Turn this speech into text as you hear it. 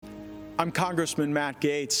I'm Congressman Matt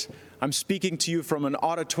Gaetz. I'm speaking to you from an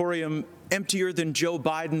auditorium emptier than Joe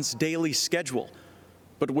Biden's daily schedule.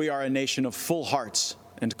 But we are a nation of full hearts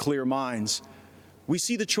and clear minds. We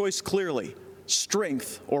see the choice clearly: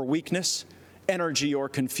 strength or weakness, energy or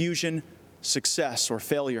confusion, success or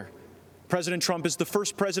failure. President Trump is the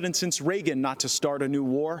first president since Reagan not to start a new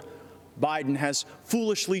war. Biden has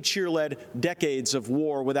foolishly cheerled decades of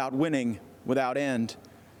war without winning, without end.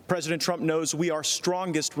 President Trump knows we are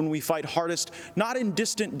strongest when we fight hardest, not in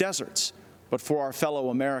distant deserts, but for our fellow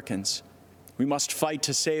Americans. We must fight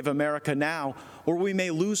to save America now, or we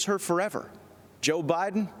may lose her forever. Joe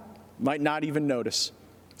Biden might not even notice.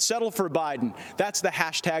 Settle for Biden. That's the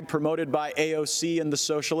hashtag promoted by AOC and the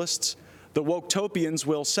socialists. The Woketopians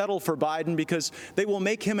will settle for Biden because they will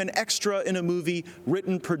make him an extra in a movie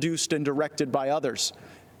written, produced, and directed by others.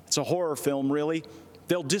 It's a horror film, really.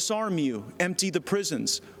 They'll disarm you, empty the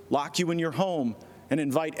prisons, lock you in your home, and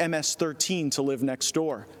invite MS-13 to live next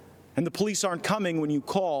door. And the police aren't coming when you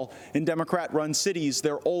call. In Democrat-run cities,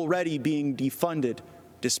 they're already being defunded,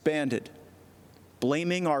 disbanded.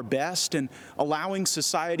 Blaming our best and allowing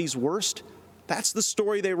society's worst, that's the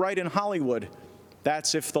story they write in Hollywood.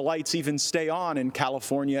 That's if the lights even stay on in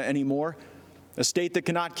California anymore. A state that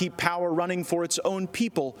cannot keep power running for its own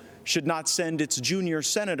people should not send its junior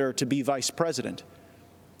senator to be vice president.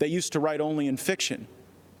 They used to write only in fiction,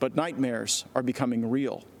 but nightmares are becoming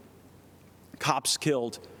real. Cops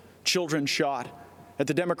killed, children shot. At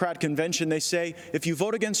the Democrat convention, they say, if you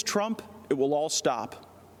vote against Trump, it will all stop.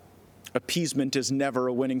 Appeasement is never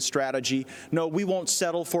a winning strategy. No, we won't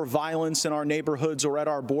settle for violence in our neighborhoods or at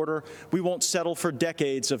our border. We won't settle for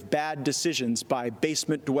decades of bad decisions by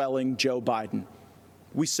basement-dwelling Joe Biden.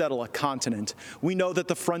 We settle a continent. We know that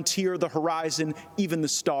the frontier, the horizon, even the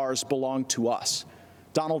stars belong to us.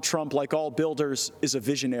 Donald Trump, like all builders, is a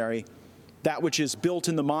visionary. That which is built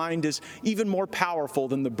in the mind is even more powerful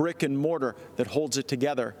than the brick and mortar that holds it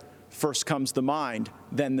together. First comes the mind,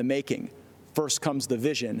 then the making. First comes the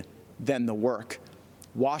vision, then the work.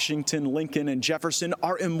 Washington, Lincoln, and Jefferson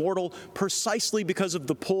are immortal precisely because of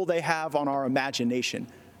the pull they have on our imagination.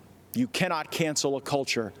 You cannot cancel a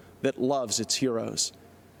culture that loves its heroes.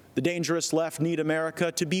 The dangerous left need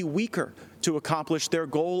America to be weaker to accomplish their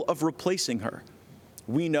goal of replacing her.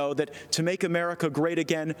 We know that to make America great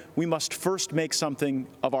again, we must first make something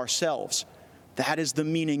of ourselves. That is the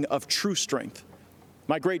meaning of true strength.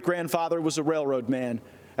 My great-grandfather was a railroad man.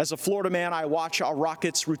 As a Florida man, I watch our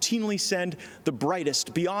rockets routinely send the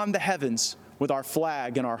brightest beyond the heavens with our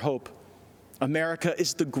flag and our hope. America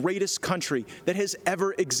is the greatest country that has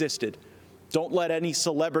ever existed. Don't let any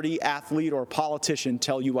celebrity, athlete, or politician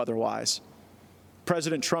tell you otherwise.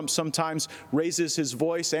 President Trump sometimes raises his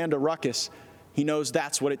voice and a ruckus. He knows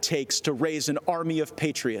that's what it takes to raise an army of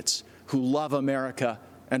patriots who love America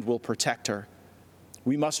and will protect her.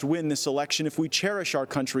 We must win this election if we cherish our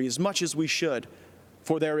country as much as we should,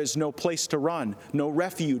 for there is no place to run, no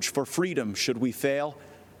refuge for freedom should we fail.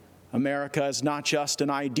 America is not just an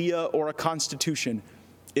idea or a constitution.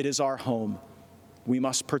 It is our home. We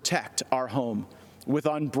must protect our home with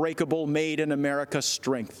unbreakable made in America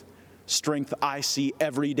strength, strength I see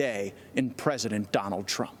every day in President Donald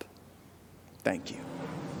Trump. Thank you.